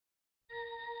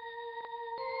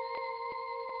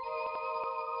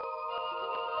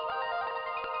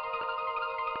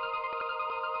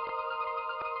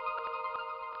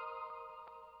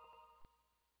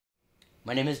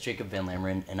My name is Jakob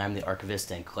VanLammeren, and I'm the Archivist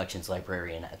and Collections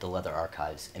Librarian at the Leather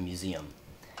Archives and Museum.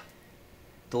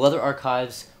 The Leather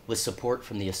Archives, with support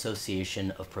from the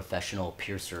Association of Professional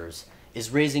Piercers,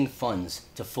 is raising funds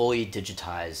to fully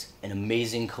digitize an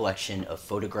amazing collection of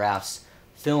photographs,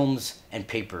 films, and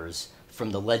papers from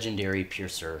the legendary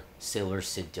piercer Sailor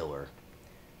Sid Diller.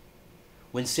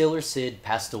 When Sailor Sid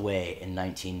passed away in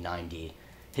 1990,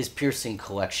 his piercing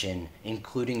collection,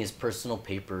 including his personal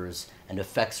papers and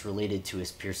effects related to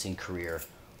his piercing career,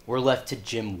 were left to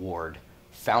Jim Ward,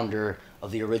 founder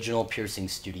of the original piercing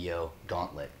studio,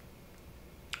 Gauntlet.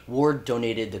 Ward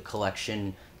donated the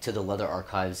collection to the Leather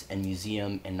Archives and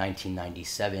Museum in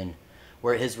 1997,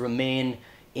 where it has remained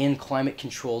in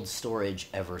climate-controlled storage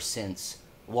ever since,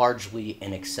 largely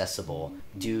inaccessible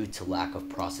due to lack of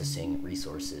processing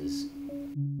resources.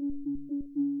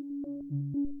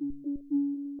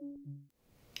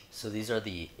 So these are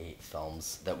the 8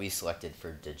 films that we selected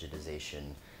for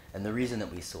digitization, and the reason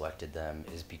that we selected them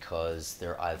is because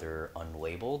they're either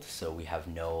unlabeled, so we have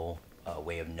no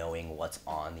way of knowing what's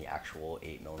on the actual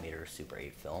 8mm Super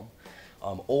 8 film,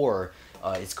 or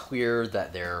it's clear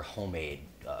that they're homemade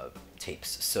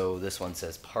tapes. So this one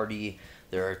says Party.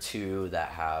 There are 2 that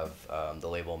have the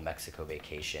label Mexico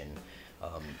Vacation.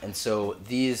 And so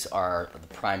these are the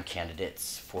prime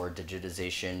candidates for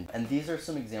digitization. And these are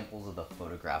some examples of the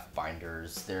photograph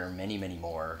binders. There are many, many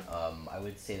more. I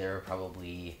would say there are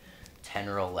probably 10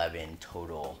 or 11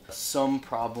 total. Some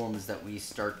problems that we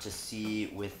start to see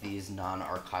with these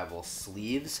non-archival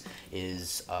sleeves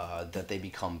is that they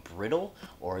become brittle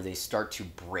or they start to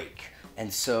break.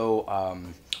 And so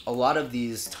a lot of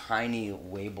these tiny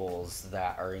labels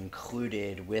that are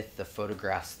included with the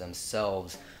photographs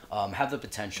themselves have the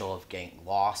potential of getting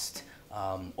lost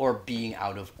or being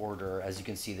out of order. As you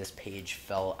can see, this page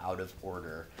fell out of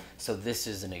order. So this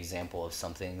is an example of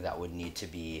something that would need to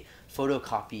be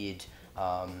photocopied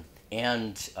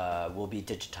and will be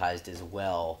digitized as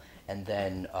well. And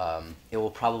then it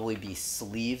will probably be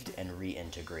sleeved and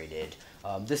reintegrated.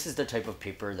 This is the type of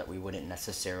paper that we wouldn't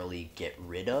necessarily get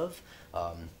rid of,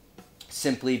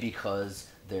 simply because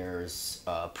there's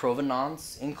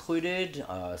provenance included,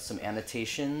 some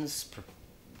annotations,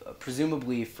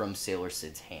 presumably from Sailor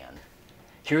Sid's hand.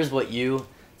 Here's what you,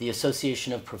 the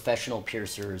Association of Professional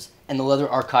Piercers, and the Leather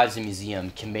Archives and Museum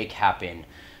can make happen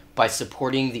by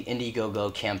supporting the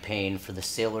Indiegogo campaign for the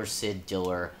Sailor Sid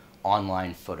Diller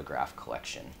online photograph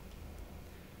collection.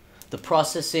 The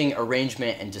processing,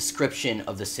 arrangement, and description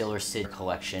of the Sailor Sid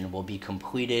collection will be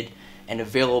completed and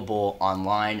available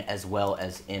online as well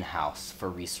as in-house for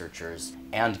researchers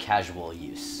and casual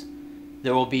use.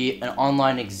 There will be an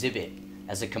online exhibit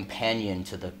as a companion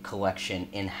to the collection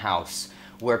in-house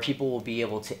where people will be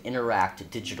able to interact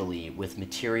digitally with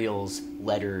materials,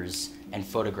 letters, and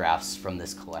photographs from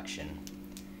this collection.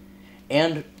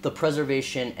 And the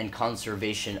preservation and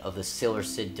conservation of the Sailor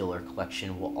Sid Diller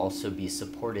collection will also be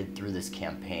supported through this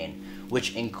campaign,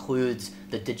 which includes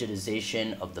the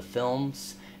digitization of the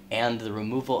films and the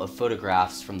removal of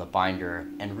photographs from the binder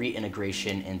and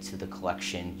reintegration into the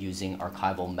collection using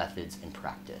archival methods in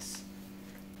practice.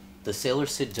 The Sailor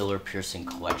Sid Diller piercing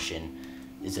collection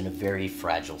is in a very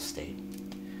fragile state.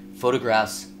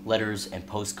 Photographs, letters, and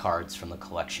postcards from the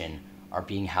collection are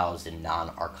being housed in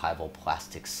non-archival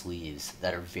plastic sleeves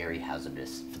that are very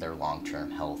hazardous for their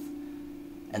long-term health.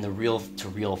 And the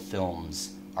reel-to-reel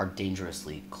films are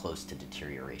dangerously close to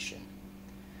deterioration.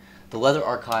 The Leather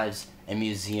Archives and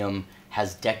Museum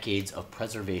has decades of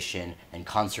preservation and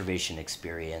conservation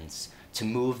experience to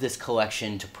move this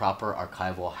collection to proper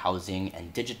archival housing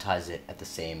and digitize it at the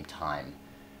same time.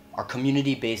 Our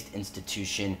community-based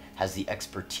institution has the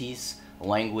expertise,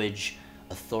 language,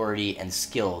 authority, and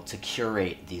skill to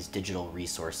curate these digital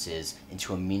resources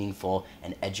into a meaningful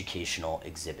and educational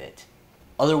exhibit.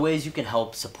 Other ways you can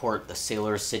help support the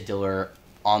Sailor Sid Diller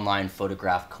online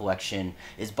photograph collection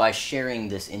is by sharing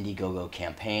this Indiegogo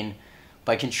campaign,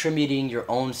 by contributing your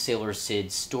own Sailor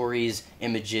Sid stories,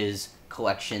 images,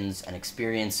 collections, and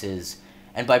experiences,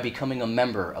 and by becoming a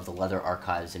member of the Leather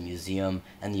Archives and Museum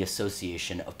and the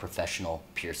Association of Professional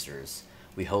Piercers.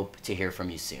 We hope to hear from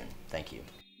you soon. Thank you.